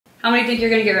How many think you're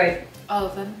gonna get right? All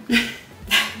of them.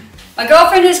 My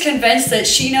girlfriend is convinced that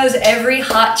she knows every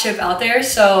hot chip out there,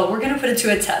 so we're gonna put it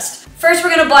to a test. First, we're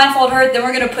gonna blindfold her, then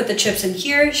we're gonna put the chips in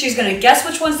here. She's gonna guess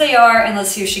which ones they are, and let's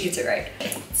see if she gets it right.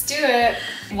 Let's do it.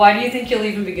 Why do you think you'll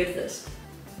even be good at this?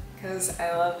 Because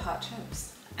I love hot chips.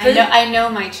 I know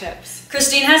my chips.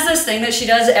 Christine has this thing that she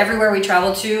does everywhere we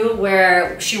travel to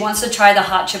where she wants to try the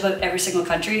hot chip of every single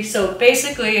country. So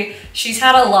basically, she's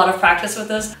had a lot of practice with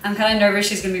this. I'm kind of nervous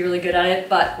she's gonna be really good at it,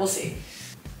 but we'll see.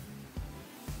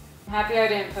 I'm happy I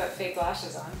didn't put fake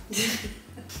lashes on.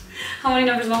 How many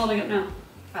numbers am I holding up now?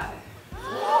 5.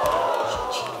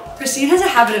 Christine has a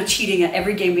habit of cheating at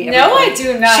every game we ever No, play. I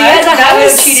do not. She has a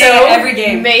habit of cheating at every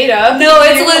game. Made up. No,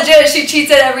 it's legit. She cheats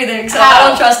at everything, so I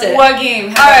don't trust it. What game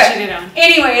have I cheated on?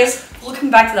 Anyways, we'll come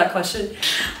back to that question.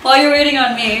 While you're waiting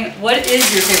on me, what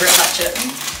is your favorite hot chip?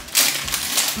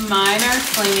 Mine are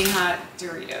Flaming Hot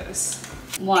Doritos.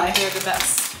 Why? They're the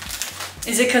best.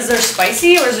 Is it because they're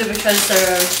spicy, or is it because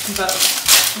they're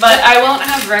both? But I won't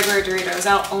have regular Doritos.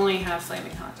 I'll only have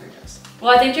Flaming Hot Doritos.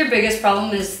 Well, I think your biggest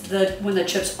problem is when the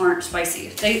chips aren't spicy.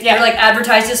 They're like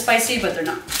advertised as spicy, but they're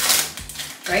not.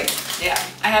 Right? Yeah.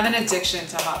 I have an addiction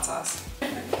to hot sauce.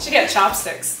 Should get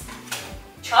chopsticks.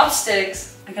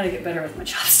 Chopsticks? I gotta get better with my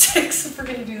chopsticks if we're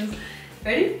gonna do this.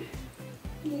 Ready?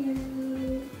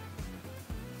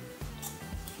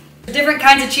 Different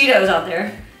kinds of Cheetos out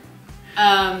there.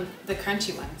 The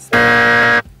crunchy ones.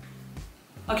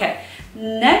 Okay,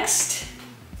 next.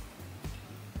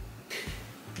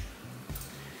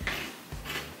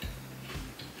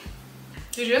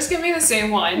 Did you just give me the same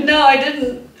one? No, I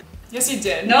didn't. Yes, you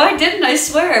did. No, I didn't, I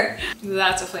swear.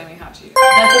 That's a Flaming Hot Cheeto.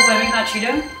 That's a Flaming Hot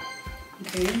Cheeto?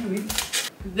 Okay,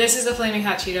 This is a Flaming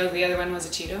Hot Cheeto. The other one was a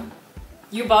Cheeto.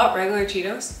 You bought regular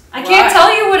Cheetos? I can't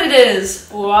tell you what it is.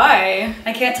 Why?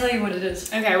 I can't tell you what it is.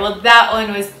 Okay, well that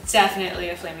one was definitely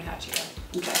a Flaming Hot Cheeto.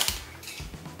 Okay.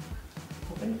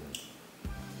 Open.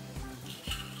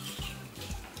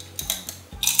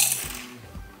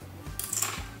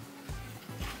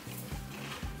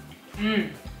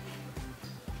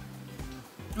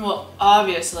 Well,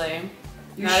 obviously,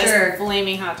 You're that sure? is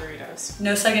Flaming Hot Doritos.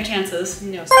 No second chances.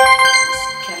 No second chances.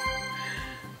 Okay.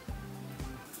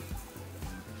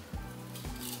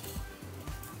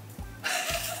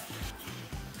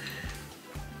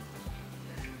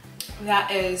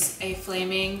 That is a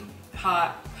Flaming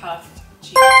Hot Puffed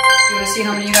Cheeto. You want to see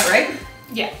how many you got right?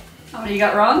 Yeah. How many you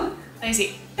got wrong? Let me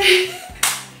see.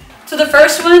 So the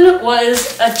first one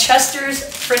was a Chester's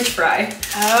French fry.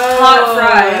 Oh. Hot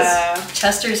fries.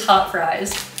 Chester's hot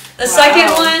fries. The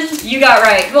second one you got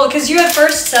right. Well, because you at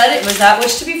first said it was that,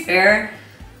 which to be fair,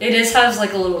 it has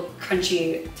like a little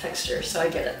crunchy texture, so I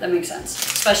get it. That makes sense.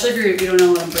 Especially if you don't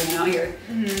know what I'm bringing out here.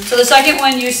 So the second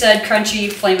one you said crunchy,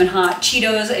 flamin' hot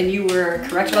Cheetos, and you were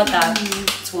correct about that.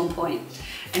 It's 1 point.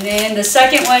 And then the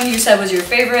second one you said was your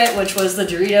favorite, which was the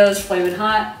Doritos flamin'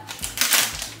 hot.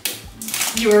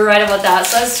 You were right about that,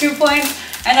 so that's 2 points.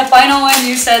 And the final one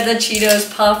you said the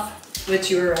Cheetos puff, which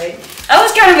you were right. That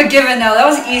was kind of a given though. That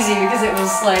was easy because it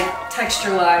was like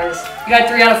texture-wise. You got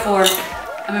 3 out of 4.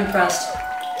 I'm impressed.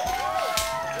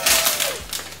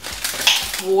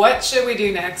 What should we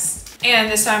do next? And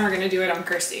this time we're gonna do it on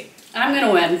Kirstie. I'm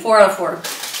gonna win, 4 out of 4.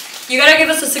 You gotta give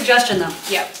us a suggestion though.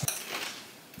 Yep.